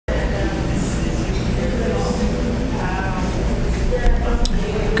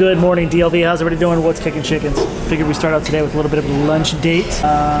Good morning, DLV. How's everybody doing? What's kicking chickens? Figured we start out today with a little bit of a lunch date.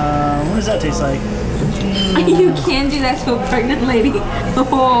 What does that taste like? You can't do that to a pregnant lady.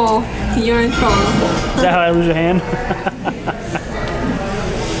 Oh, you're in trouble. Is that how I lose a hand?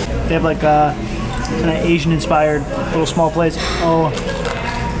 They have like kind of Asian-inspired little small plates. Oh,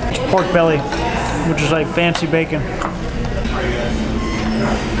 it's pork belly, which is like fancy bacon.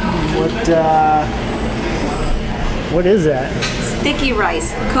 What is that? Sticky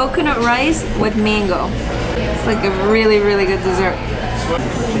rice, coconut rice with mango. It's like a really, really good dessert.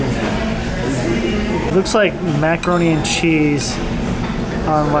 It looks like macaroni and cheese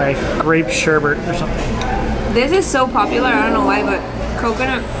on like grape sherbet or something. This is so popular, I don't know why, but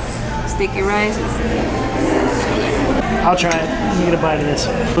coconut sticky rice is... I'll try it. Let me get a bite of this.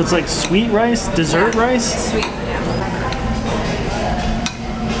 So it's like sweet rice, dessert rice? Sweet, yeah.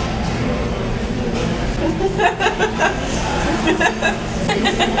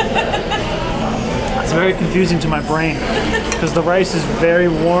 It's very confusing to my brain because the rice is very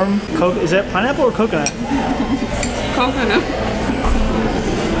warm. Is that pineapple or coconut? Coconut.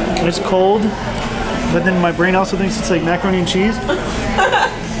 It's cold, but then my brain also thinks it's like macaroni and cheese.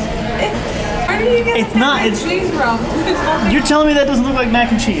 Where do you get it's not. It's cheese from? You're telling me that doesn't look like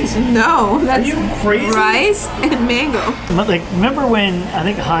mac and cheese? No, that's Are you crazy? Rice and mango. Like, remember when I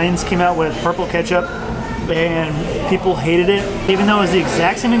think Heinz came out with purple ketchup and people hated it, even though it was the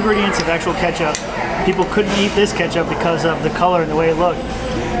exact same ingredients of actual ketchup? People couldn't eat this ketchup because of the color and the way it looked.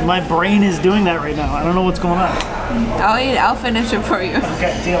 My brain is doing that right now. I don't know what's going on. I'll eat it. I'll finish it for you.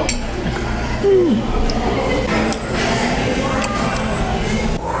 Okay, deal.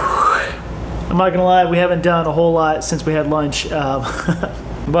 I'm not gonna lie, we haven't done a whole lot since we had lunch.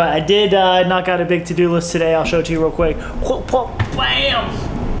 But I did knock out a big to-do list today. I'll show it to you real quick. Bam!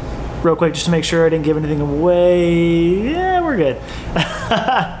 Real quick, just to make sure I didn't give anything away. Yeah, we're good.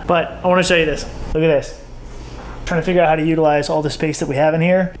 But I want to show you this. Look at this. I'm trying to figure out how to utilize all the space that we have in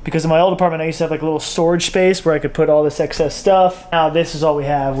here. Because in my old apartment, I used to have like a little storage space where I could put all this excess stuff. Now this is all we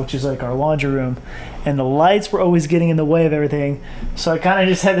have, which is like our laundry room. And the lights were always getting in the way of everything. So I kind of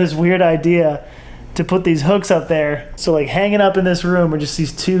just had this weird idea to put these hooks up there. So like hanging up in this room are just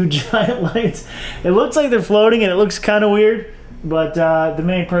these two giant lights. It looks like they're floating and it looks kind of weird. But the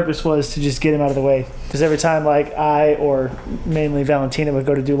main purpose was to just get him out of the way. Because every time like I, or mainly Valentina, would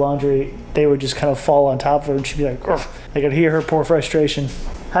go to do laundry, they would just kind of fall on top of her and she'd be like, ugh. I could hear her poor frustration.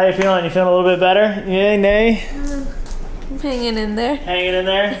 How you feeling? You feeling a little bit better? Yay, nay? I'm hanging in there. Hanging in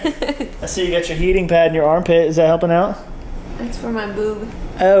there? I see you got your heating pad in your armpit. Is that helping out? That's for my boob.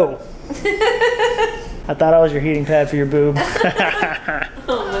 Oh. I thought I was your heating pad for your boob. Oh,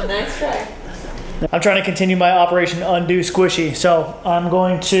 but nice try. I'm trying to continue my Operation Undo Squishy, so I'm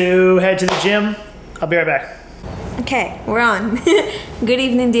going to head to the gym. I'll be right back. Okay, we're on. Good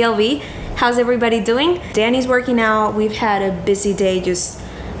evening, DLV. How's everybody doing? Danny's working out. We've had a busy day just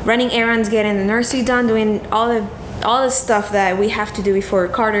running errands, getting the nursery done, doing all the stuff that we have to do before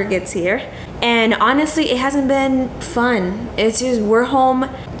Carter gets here. And honestly, it hasn't been fun. It's just we're home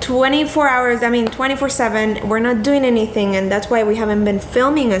 24 hours, 24/7. We're not doing anything, and that's why we haven't been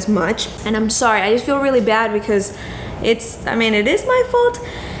filming as much. And I'm sorry, I just feel really bad because it is my fault.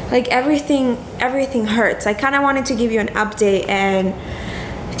 Like everything hurts. I kind of wanted to give you an update and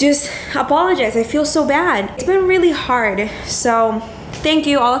just apologize. I feel so bad. It's been really hard. So thank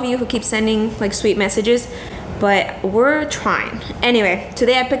you all of you who keep sending like sweet messages, but we're trying. Anyway,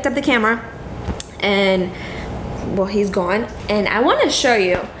 today I picked up the camera and well, he's gone, and I want to show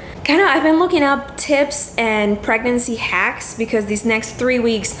you I've been looking up tips and pregnancy hacks because these next 3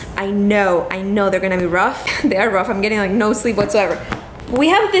 weeks I know they're gonna be rough. They are rough. I'm getting like no sleep whatsoever. We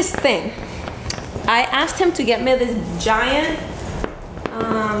have this thing. I asked him to get me this giant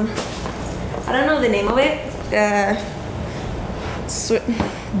I don't know the name of it,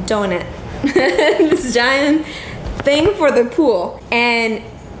 donut. This giant thing for the pool, and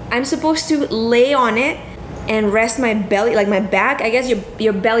I'm supposed to lay on it and rest my belly, like my back. I guess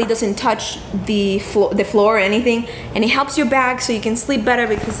your belly doesn't touch the floor or anything, and it helps your back so you can sleep better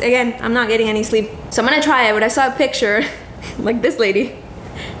because again, I'm not getting any sleep. So I'm gonna try it, but I saw a picture like this lady.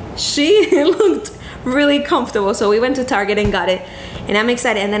 She looked really comfortable, so we went to Target and got it, and I'm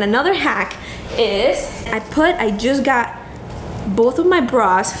excited. And then another hack is I just got both of my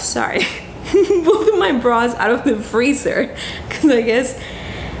bras, sorry, both of my bras out of the freezer because I guess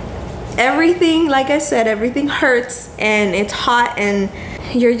everything, like I said, everything hurts and it's hot and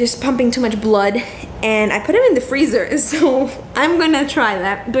you're just pumping too much blood, and I put them in the freezer, so I'm gonna try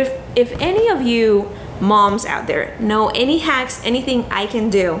that. But if any of you moms out there know any hacks, anything I can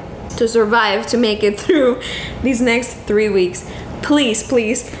do to survive, to make it through these next 3 weeks, please,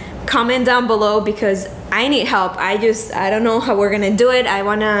 please comment down below because I need help. I don't know how we're gonna do it. I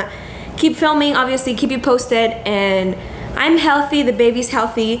wanna keep filming, obviously, keep you posted, and I'm healthy, the baby's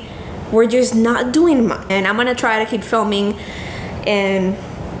healthy. We're just not doing much. And I'm gonna try to keep filming and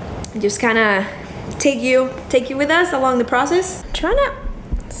just kind of take you with us along the process. Trying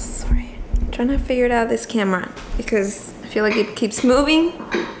to figure out this camera because I feel like it keeps moving.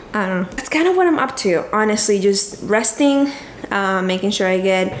 I don't know. That's kind of what I'm up to, honestly, just resting, making sure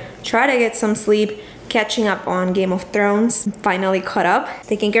I try to get some sleep, catching up on Game of Thrones, finally caught up,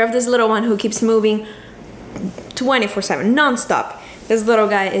 taking care of this little one who keeps moving 24/7, non-stop. This little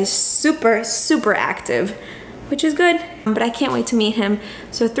guy is super, super active, which is good, but I can't wait to meet him.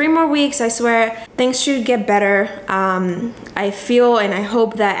 So 3 more weeks, I swear, things should get better. I feel and I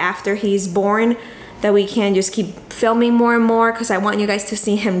hope that after he's born, that we can just keep filming more and more because I want you guys to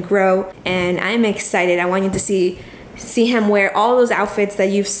see him grow, and I'm excited. I want you to see him wear all those outfits that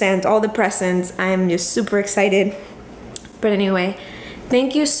you've sent, all the presents. I'm just super excited. But anyway,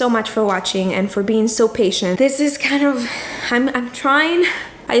 thank you so much for watching and for being so patient. This is kind of, I'm trying.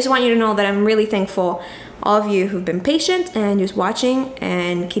 I just want you to know that I'm really thankful. All of you who've been patient and just watching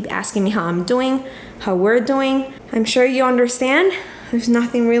and keep asking me how I'm doing, how we're doing. I'm sure you understand. There's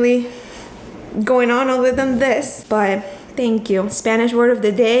nothing really going on other than this, but thank you. Spanish word of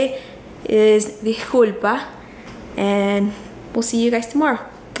the day is disculpa, and we'll see you guys tomorrow.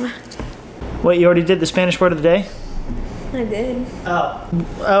 Wait, you already did the Spanish word of the day? I did.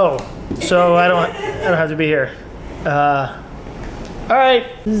 Oh, so I don't have to be here. All right,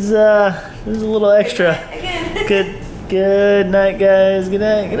 this is a little extra. Again. Good night, guys. Good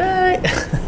night.